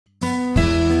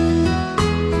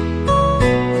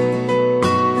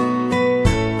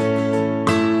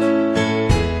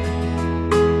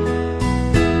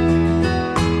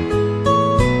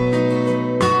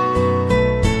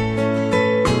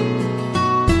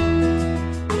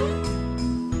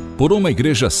por uma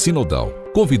igreja sinodal.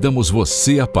 Convidamos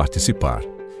você a participar.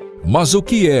 Mas o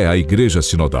que é a igreja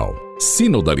sinodal?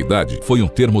 Sinodalidade foi um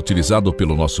termo utilizado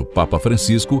pelo nosso Papa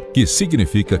Francisco que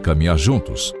significa caminhar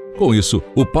juntos. Com isso,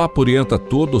 o Papa orienta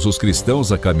todos os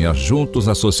cristãos a caminhar juntos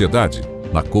na sociedade,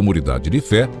 na comunidade de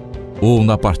fé ou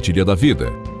na partilha da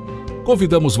vida.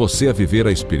 Convidamos você a viver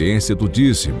a experiência do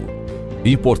dízimo,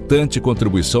 importante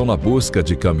contribuição na busca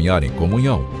de caminhar em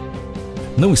comunhão.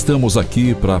 Não estamos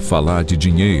aqui para falar de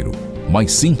dinheiro,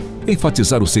 mas sim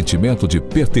enfatizar o sentimento de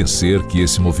pertencer que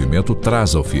esse movimento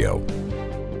traz ao fiel.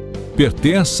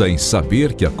 Pertença em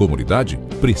saber que a comunidade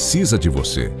precisa de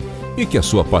você e que a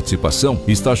sua participação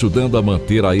está ajudando a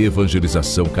manter a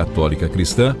evangelização católica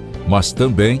cristã, mas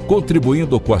também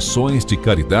contribuindo com ações de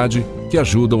caridade que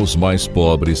ajudam os mais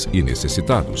pobres e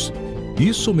necessitados.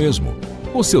 Isso mesmo,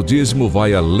 o seu dízimo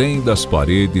vai além das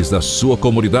paredes da sua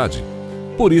comunidade.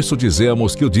 Por isso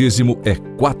dizemos que o dízimo é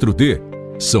 4D,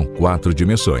 são 4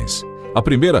 dimensões. A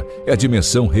primeira é a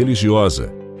dimensão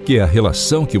religiosa, que é a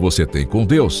relação que você tem com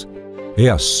Deus, é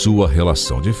a sua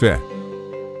relação de fé.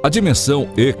 A dimensão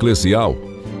eclesial,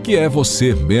 que é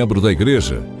você membro da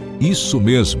igreja, isso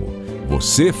mesmo,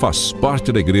 você faz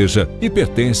parte da igreja e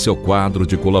pertence ao quadro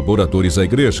de colaboradores da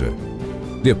igreja.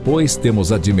 Depois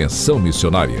temos a dimensão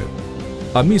missionária.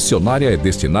 A missionária é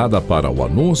destinada para o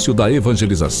anúncio da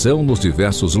evangelização nos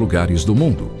diversos lugares do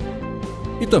mundo.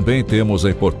 E também temos a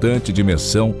importante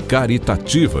dimensão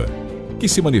caritativa, que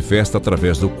se manifesta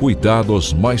através do cuidado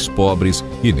aos mais pobres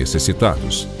e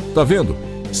necessitados. Tá vendo?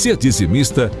 Ser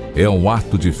dizimista é um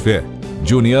ato de fé,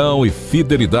 de união e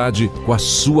fidelidade com a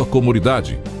sua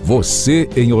comunidade. Você,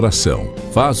 em oração,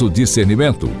 faz o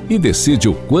discernimento e decide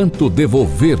o quanto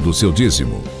devolver do seu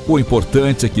dízimo. O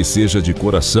importante é que seja de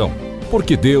coração,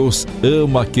 porque Deus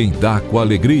ama quem dá com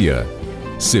alegria.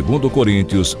 2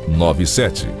 Coríntios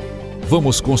 9:7.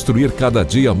 Vamos construir cada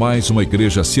dia mais uma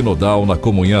igreja sinodal na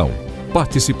comunhão,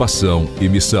 participação e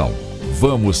missão.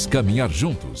 Vamos caminhar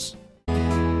juntos.